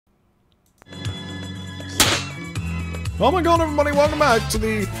Oh my god, everybody, welcome back to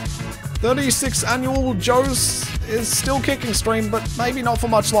the 36th annual Joe's is Still Kicking stream, but maybe not for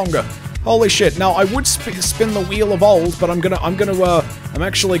much longer. Holy shit. Now, I would spin the wheel of old, but I'm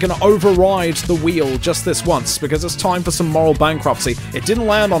actually gonna override the wheel just this once, because it's time for some moral bankruptcy. It didn't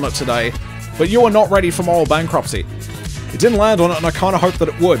land on it today, but you are not ready for moral bankruptcy. It didn't land on it, and I kind of hoped that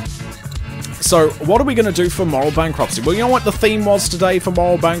it would. So, what are we going to do for moral bankruptcy? Well, you know what the theme was today for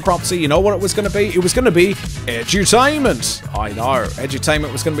moral bankruptcy? You know what it was going to be? It was going to be edutainment. I know,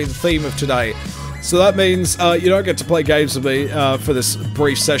 edutainment was going to be the theme of today. So that means you don't get to play games with me for this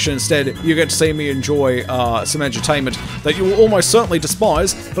brief session. Instead, you get to see me enjoy some edutainment that you will almost certainly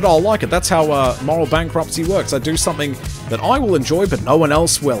despise, but I'll like it. That's how moral bankruptcy works. I do something that I will enjoy, but no one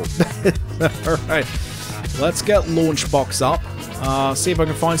else will. Alright, let's get Launchbox up. See if I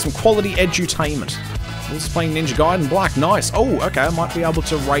can find some quality edutainment. Who's playing Ninja Gaiden Black? Nice. Oh, okay, I might be able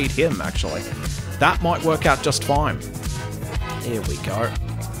to raid him, actually. That might work out just fine. Here we go.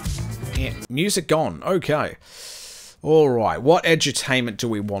 Yeah, music gone. Okay. Alright, what edutainment do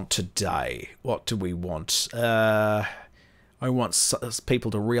we want today? What do we want? I want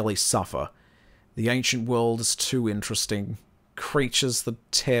people to really suffer. The ancient world is too interesting. Creatures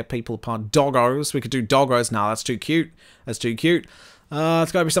that tear people apart. Doggos. We could do doggos. Nah, that's too cute. That's too cute.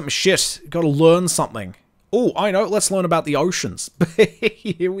 It's gotta be something shit. Gotta learn something. Oh, I know. Let's learn about the oceans.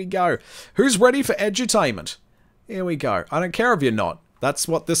 Here we go. Who's ready for edutainment? Here we go. I don't care if you're not. That's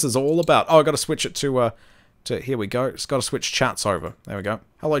what this is all about. Oh, I gotta switch it to here we go. It's gotta switch chats over. There we go.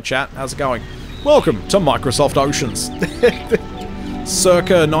 Hello, chat. How's it going? Welcome to Microsoft Oceans.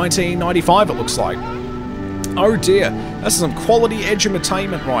 Circa 1995, it looks like. Oh dear, that's some quality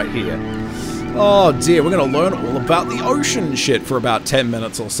edutainment right here. Oh dear, we're going to learn all about the ocean shit for about 10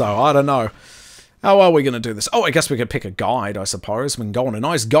 minutes or so. I don't know. How are we going to do this? Oh, I guess we could pick a guide, I suppose. We can go on a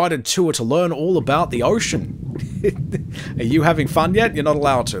nice guided tour to learn all about the ocean. Are you having fun yet? You're not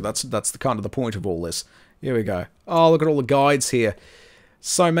allowed to. That's the kind of the point of all this. Here we go. Oh, look at all the guides here.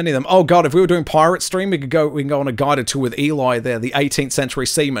 So many of them. Oh god, if we were doing pirate stream, we can go on a guided tour with Eli there, the 18th century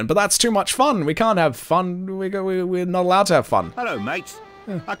seaman. But that's too much fun. We can't have fun. We're not allowed to have fun. Hello, mates.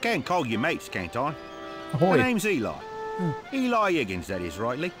 I can call you mates, can't I? Ahoy. My name's Eli. Eli Higgins, that is,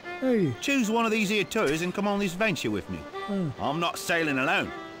 rightly. Hey. Choose one of these here tours and come on this venture with me. I'm not sailing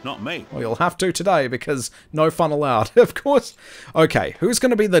alone. Not me. Well, you'll have to today, because no fun allowed, of course. Okay, who's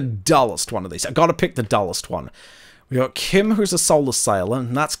going to be the dullest one of these? I've got to pick the dullest one. We got Kim, who's a solar sailor,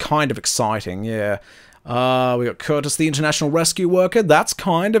 and that's kind of exciting, yeah. We got Curtis, the international rescue worker. That's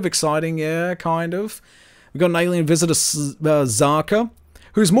kind of exciting, yeah, kind of. We got an alien visitor, Zaka,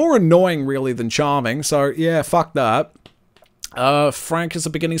 who's more annoying, really, than charming. So, yeah, fuck that. Frank is a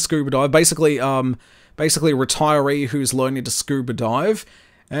beginning scuba diver. Basically a retiree who's learning to scuba dive.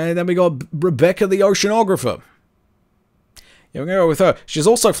 And then we got Rebecca, the oceanographer. Yeah, we're going to go with her. She's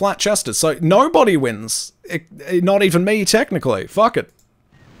also flat-chested, so nobody wins. Not even me, technically. Fuck it.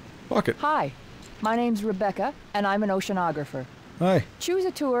 Fuck it. Hi, my name's Rebecca, and I'm an oceanographer. Hey. Choose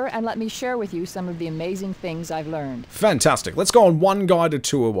a tour and let me share with you some of the amazing things I've learned. Fantastic. Let's go on one guided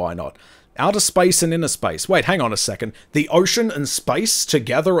tour, why not? Outer space and inner space. Wait, hang on a second. The ocean and space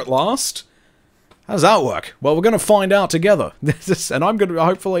together at last? How does that work? Well, we're going to find out together. And I'm going to,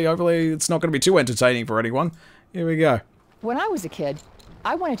 hopefully it's not going to be too entertaining for anyone. Here we go. When I was a kid,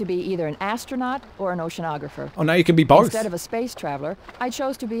 I wanted to be either an astronaut or an oceanographer. Oh, now you can be both. Instead of a space traveler, I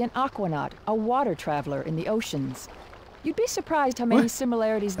chose to be an aquanaut, a water traveler in the oceans. You'd be surprised how many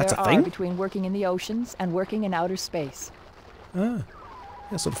similarities there are between working in the oceans and working in outer space. Ah.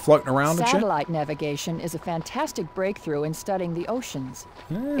 Yeah, sort of floating around and shit. Satellite navigation is a fantastic breakthrough in studying the oceans.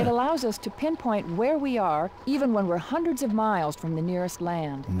 Yeah. It allows us to pinpoint where we are, even when we're hundreds of miles from the nearest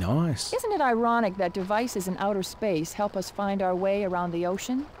land. Nice. Isn't it ironic that devices in outer space help us find our way around the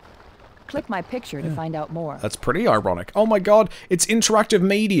ocean? Click my picture to find out more. That's pretty ironic. Oh my god, it's interactive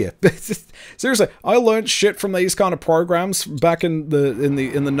media. Seriously, I learned shit from these kind of programs back in the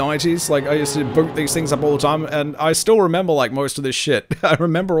 90s. Like, I used to boot these things up all the time, and I still remember like most of this shit. I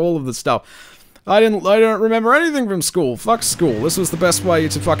remember all of the stuff. I don't remember anything from school. Fuck school. This was the best way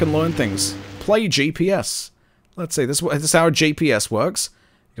to fucking learn things. Play GPS. Let's see, this is how a GPS works.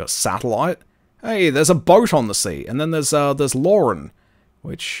 You got satellite. Hey, there's a boat on the sea, and then there's Lauren.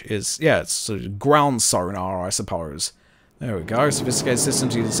 Which is, yeah, it's sort of ground sonar, I suppose. There we go. Sophisticated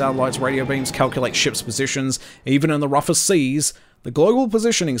systems using satellites, radio beams, calculate ships' positions, even in the roughest seas. The Global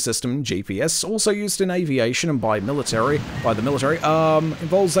Positioning System, GPS, also used in aviation and by the military,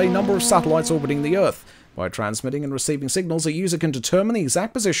 involves a number of satellites orbiting the Earth. By transmitting and receiving signals, a user can determine the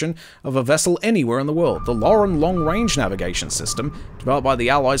exact position of a vessel anywhere in the world. The Loran Long-Range Navigation System, developed by the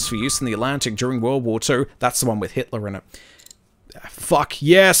Allies for use in the Atlantic during World War II, that's the one with Hitler in it. Fuck,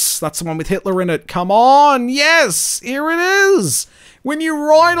 yes, that's the one with Hitler in it. Come on, yes, here it is. When you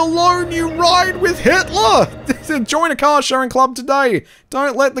ride alone, you ride with Hitler. Join a car sharing club today.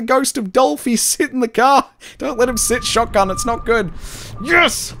 Don't let the ghost of Dolphy sit in the car. Don't let him sit shotgun, it's not good.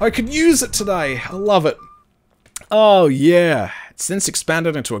 Yes, I could use it today. I love it. Oh yeah. It's since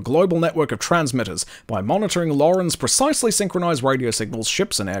expanded into a global network of transmitters. By monitoring Loran's precisely synchronized radio signals,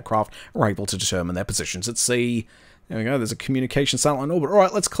 ships and aircraft are able to determine their positions at sea. There we go, there's a communication satellite in orbit.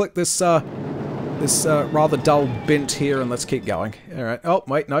 Alright, let's click this rather dull bint here and let's keep going. Alright, oh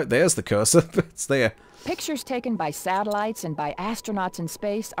wait, no, there's the cursor. It's there. Pictures taken by satellites and by astronauts in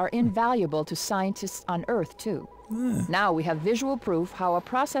space are invaluable to scientists on Earth, too. Now we have visual proof how a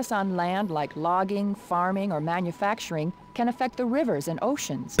process on land like logging, farming, or manufacturing can affect the rivers and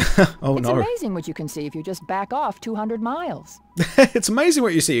oceans. Oh, it's no. amazing what you can see if you just back off 200 miles. It's amazing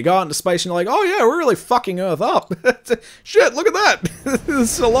what you see. You go out into space and you're like, oh yeah, we're really fucking Earth up. Shit, look at that.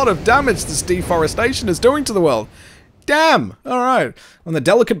 There's a lot of damage this deforestation is doing to the world. Damn! Alright. When the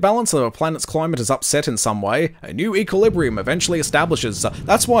delicate balance of a planet's climate is upset in some way, a new equilibrium eventually establishes.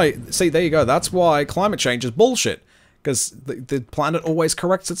 That's why, see, there you go, that's why climate change is bullshit. Because the planet always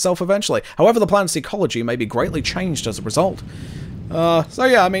corrects itself eventually. However, the planet's ecology may be greatly changed as a result. So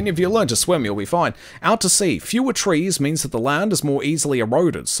yeah, I mean, if you learn to swim, you'll be fine. Out to sea, fewer trees means that the land is more easily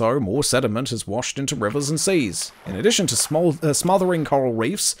eroded, so more sediment is washed into rivers and seas. In addition to smothering coral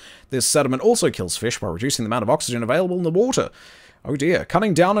reefs, this sediment also kills fish by reducing the amount of oxygen available in the water. Oh dear,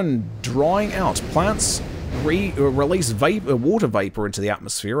 cutting down and drying out. Plants release water vapor into the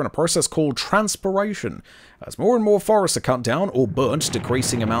atmosphere in a process called transpiration. As more and more forests are cut down or burnt,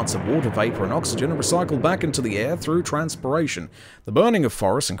 decreasing amounts of water vapor and oxygen are recycled back into the air through transpiration. The burning of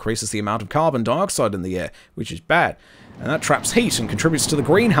forests increases the amount of carbon dioxide in the air, which is bad. And that traps heat and contributes to the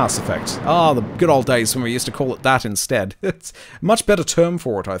greenhouse effect. Ah, the good old days when we used to call it that instead. It's a much better term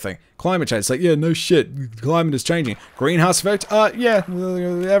for it, I think. Climate change. It's like, yeah, no shit. Climate is changing. Greenhouse effect? Yeah,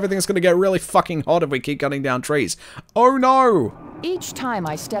 everything's gonna get really fucking hot if we keep cutting down trees. Oh no! Each time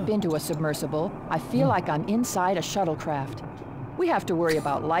I step into a submersible, I feel like I'm inside a shuttlecraft. We have to worry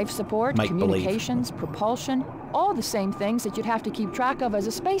about life support, communications, propulsion, all the same things that you'd have to keep track of as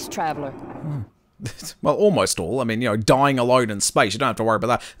a space traveler. Well, almost all. I mean, you know, dying alone in space, you don't have to worry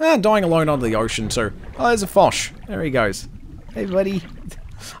about that. Dying alone under the ocean, too. Oh, there's a Fosh. There he goes. Hey, buddy.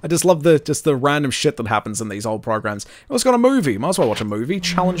 I just love the random shit that happens in these old programs. Oh, it's got a movie. Might as well watch a movie.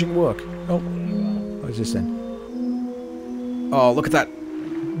 Challenging work. Oh, what was this then? Oh, look at that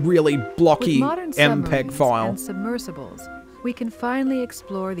really blocky MPEG file. And submersibles, we can finally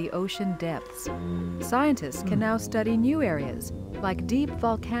explore the ocean depths. Scientists can now study new areas, like deep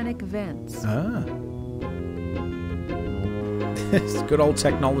volcanic vents. Ah. It's good old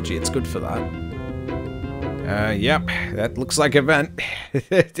technology. It's good for that. Yep, that looks like a vent.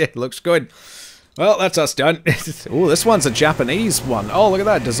 It looks good. Well, that's us done. Oh, this one's a Japanese one. Oh, look at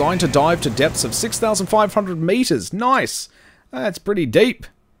that. Designed to dive to depths of 6,500 meters. Nice. That's pretty deep.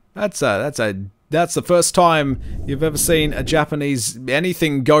 That's the first time you've ever seen a Japanese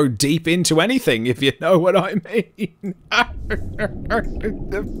anything go deep into anything, if you know what I mean.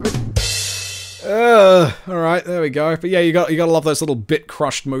 Alright, there we go. But yeah, you gotta love those little bit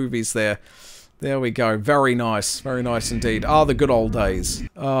crushed movies there. There we go. Very nice. Very nice indeed. Ah, the good old days.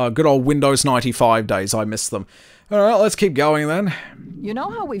 Good old Windows 95 days. I miss them. Alright, let's keep going then. You know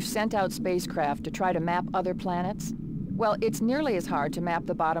how we've sent out spacecraft to try to map other planets? Well, it's nearly as hard to map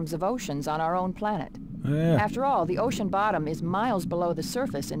the bottoms of oceans on our own planet. Yeah. After all, the ocean bottom is miles below the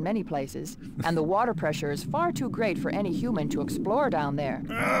surface in many places, and the water pressure is far too great for any human to explore down there.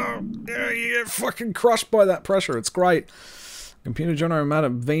 Oh, yeah, you get fucking crushed by that pressure. It's great. Computer-generated map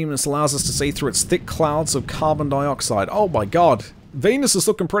of Venus allows us to see through its thick clouds of carbon dioxide. Oh my god. Venus is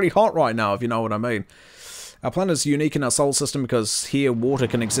looking pretty hot right now, if you know what I mean. Our planet is unique in our solar system because here water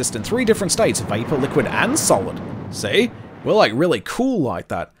can exist in 3 different states, vapor, liquid, and solid. See? We're like really cool like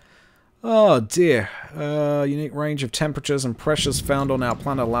that. Oh dear. Unique range of temperatures and pressures found on our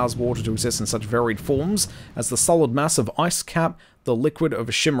planet allows water to exist in such varied forms as the solid mass of ice cap, the liquid of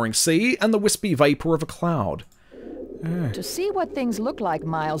a shimmering sea, and the wispy vapor of a cloud. To see what things look like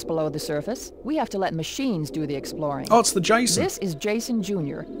miles below the surface, we have to let machines do the exploring. Oh, it's the Jason. This is Jason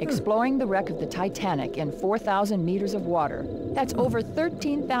Jr., exploring the wreck of the Titanic in 4,000 meters of water. That's over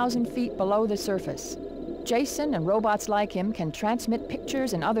 13,000 feet below the surface. Jason and robots like him can transmit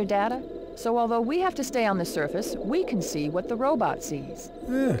pictures and other data, So although we have to stay on the surface, we can see what the robot sees.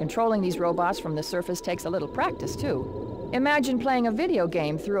 Controlling these robots from the surface takes a little practice, too. Imagine playing a video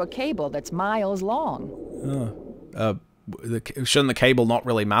game through a cable that's miles long. Shouldn't the cable not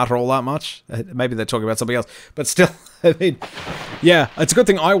really matter all that much? Maybe they're talking about something else. But still, I mean, yeah, it's a good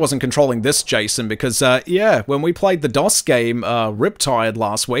thing I wasn't controlling this Jason, because, yeah, when we played the DOS game, Riptide,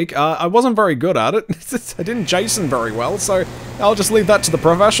 last week, I wasn't very good at it. I didn't Jason very well, so I'll just leave that to the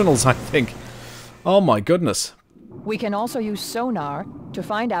professionals, I think. Oh my goodness. We can also use sonar to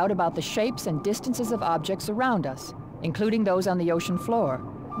find out about the shapes and distances of objects around us, including those on the ocean floor.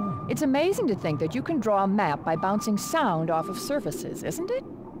 It's amazing to think that you can draw a map by bouncing sound off of surfaces, isn't it?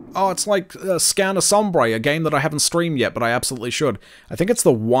 Oh, it's like Scanner Sombre, a game that I haven't streamed yet, but I absolutely should. I think it's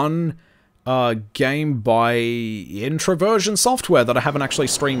the one game by Introversion Software that I haven't actually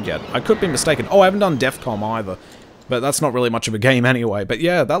streamed yet. I could be mistaken. Oh, I haven't done DEFCON either, but that's not really much of a game anyway. But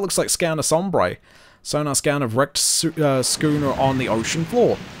yeah, that looks like Scanner Sombre. Sonar scan of wrecked schooner on the ocean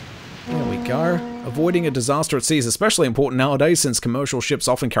floor. There we go. Avoiding a disaster at sea is especially important nowadays, since commercial ships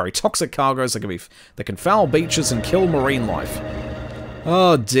often carry toxic cargoes that can foul beaches and kill marine life.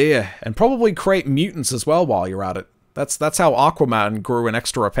 Oh dear. And probably create mutants as well while you're at it. That's how Aquaman grew an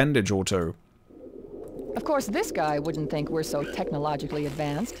extra appendage or two. Of course, this guy wouldn't think we're so technologically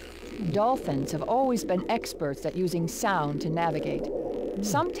advanced. Dolphins have always been experts at using sound to navigate.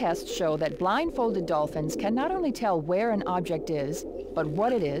 Some tests show that blindfolded dolphins can not only tell where an object is, but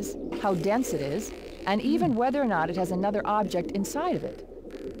what it is, how dense it is, and even whether or not it has another object inside of it.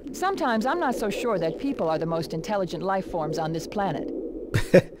 Sometimes I'm not so sure that people are the most intelligent life forms on this planet.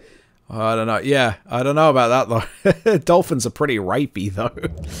 I don't know. Yeah, I don't know about that, though. Dolphins are pretty rapey, though.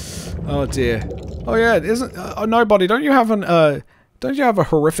 Oh, dear. Oh, yeah, isn't... nobody, don't you have an... Don't you have a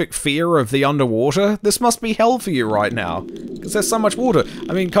horrific fear of the underwater? This must be hell for you right now, because there's so much water.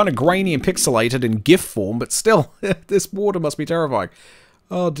 I mean, kind of grainy and pixelated in GIF form, but still, this water must be terrifying.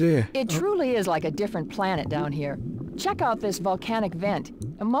 Oh dear. It truly is like a different planet down here. Check out this volcanic vent.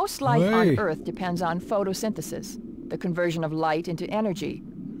 Most life on Earth depends on photosynthesis, the conversion of light into energy.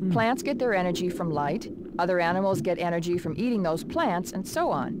 Plants get their energy from light, other animals get energy from eating those plants, and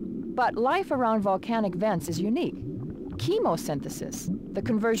so on. But life around volcanic vents is unique. Chemosynthesis, the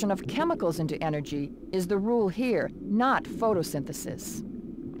conversion of chemicals into energy, is the rule here, not photosynthesis.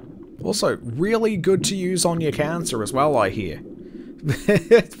 Also, really good to use on your cancer as well, I hear.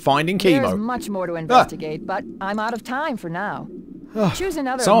 Finding chemo. There's much more to investigate, but I'm out of time for now. Choose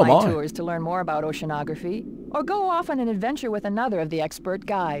another So of my am I. tours to learn more about oceanography, or go off on an adventure with another of the expert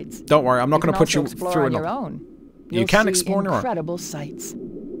guides. Don't worry, I'm not going to put you explore through on your own. You You'll can see explore on your own. incredible sights.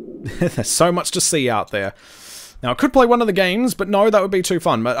 There's so much to see out there. Now, I could play one of the games, but no, that would be too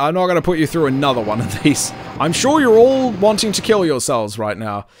fun. But I'm not going to put you through another one of these. I'm sure you're all wanting to kill yourselves right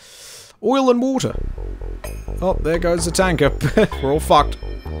now. Oil and water. Oh, there goes the tanker. We're all fucked.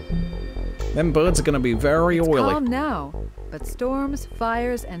 Them birds are going to be very oily. Calm now, but storms,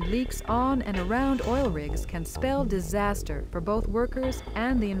 fires, and leaks on and around oil rigs can spell disaster for both workers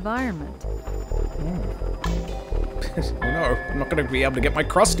and the environment. Oh no, I'm not going to be able to get my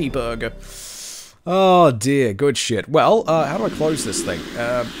Krusty Burger. Oh dear, good shit. Well, how do I close this thing?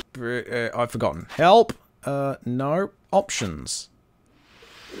 I've forgotten. Help? No. Options.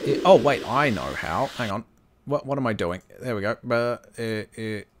 Oh wait, I know how. Hang on. What am I doing? There we go.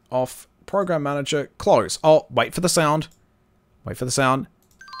 Off. Program Manager. Close. Oh, wait for the sound. Wait for the sound.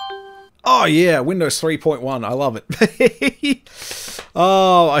 Oh yeah, Windows 3.1. I love it.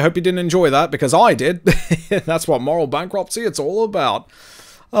 Oh, I hope you didn't enjoy that, because I did. That's what moral bankruptcy it's all about.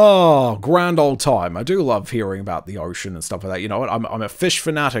 Oh, grand old time. I do love hearing about the ocean and stuff like that. You know what? I'm a fish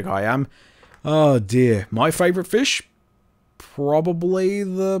fanatic, I am. Oh dear. My favourite fish? Probably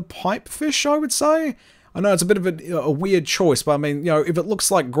the pipefish, I would say. I know it's a bit of a weird choice, but I mean, you know, if it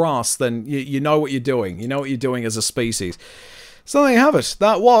looks like grass, then you know what you're doing. You know what you're doing as a species. So there you have it.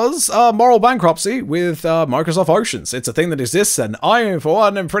 That was Moral Bankruptcy with Microsoft Oceans. It's a thing that exists, and I, for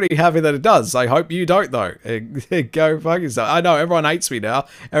one, am pretty happy that it does. I hope you don't, though. Go fuck yourself. I know, everyone hates me now.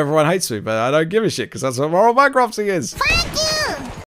 Everyone hates me, but I don't give a shit, because that's what Moral Bankruptcy is. Frankie!